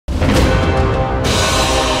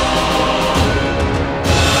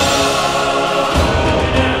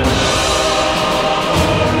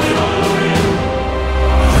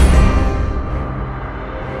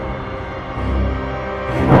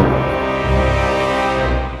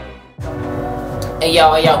Hey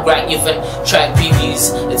yo, GregNyeufan track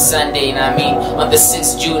previews. It's Sunday, you know what I mean? On the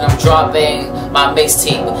 6th June, I'm dropping my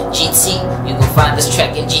mixtape, GT. You can find this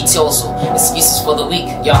track in GT also. Excuses for the week,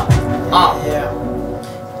 yo.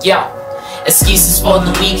 Yo. Excuses for the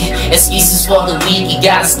week, excuses for the week. You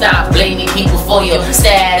gotta stop blaming people for your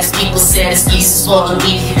status. People said excuses for the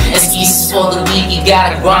week, excuses for the week. You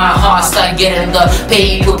gotta grind hard, start getting the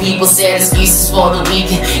paper. People said excuses for the week,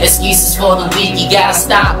 excuses for the week. You gotta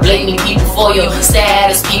stop blaming people for your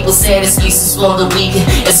status. People said excuses for the week,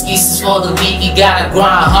 excuses for the week. You gotta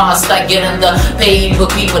grind hard, start getting the paper.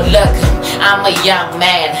 People, look, I'm a young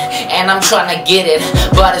man and I'm trying to get it,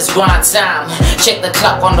 but it's grind time. Check the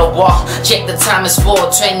clock on the wall, check the time, is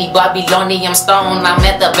 4:20. Babylonian stone, I'm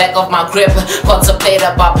at the back of my grip. Contemplate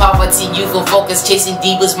about poverty, you go focus, chasing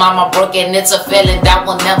demons. Mama broken, it's a feeling that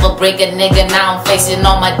will never break a nigga. Now I'm facing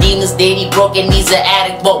all my demons. Daddy broken, he's an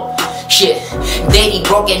addict, whoa. Shit, daddy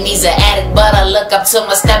broken, he's an addict, but I look up to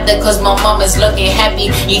my stepdad cause my mom is looking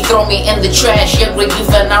happy. He throw me in the trash, yeah,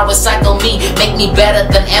 GregNyeufan, now recycle me. Make me better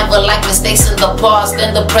than ever, like mistakes in the past.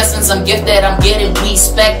 In the presence I'm gifted, I'm getting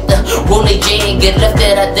respect. Roll a J and get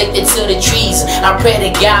lifted, addicted to the trees. I pray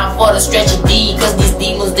to God for the stretch of D, cause these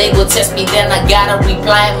demons, they will test me. Then I gotta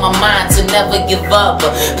reply in my mind to never give up.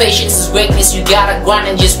 Patience is greatness, you gotta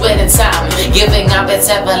grind and just wait in time. Giving up, it's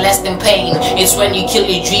everlasting pain. It's when you kill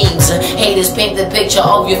your dreams. Haters paint the picture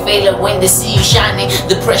of your failure when they see you shining.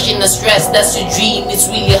 Depression and stress, that's your dream. It's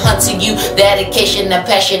really hunting you. Dedication and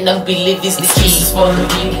passion and belief is the key. Excuses for the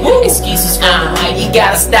week, excuses for the week. You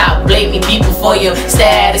gotta stop blaming people for your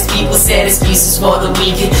status. People said excuses for the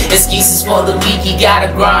week, excuses for the week. You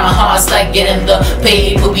gotta grind hard, start getting the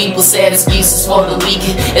paper. People said excuses for the week,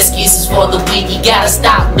 excuses for the week. You gotta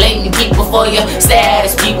stop blaming people for your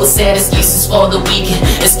status. People said excuses for the week,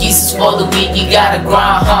 excuses for the week. You gotta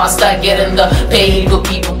grind hard, start getting the paper.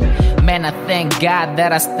 People, man, I thank God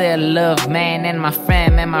that I still love, man, and my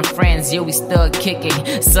friends, yo, we still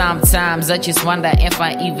kicking. Sometimes I just wonder if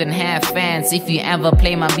I even have fans. If you ever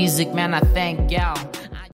play my music, man, I thank y'all.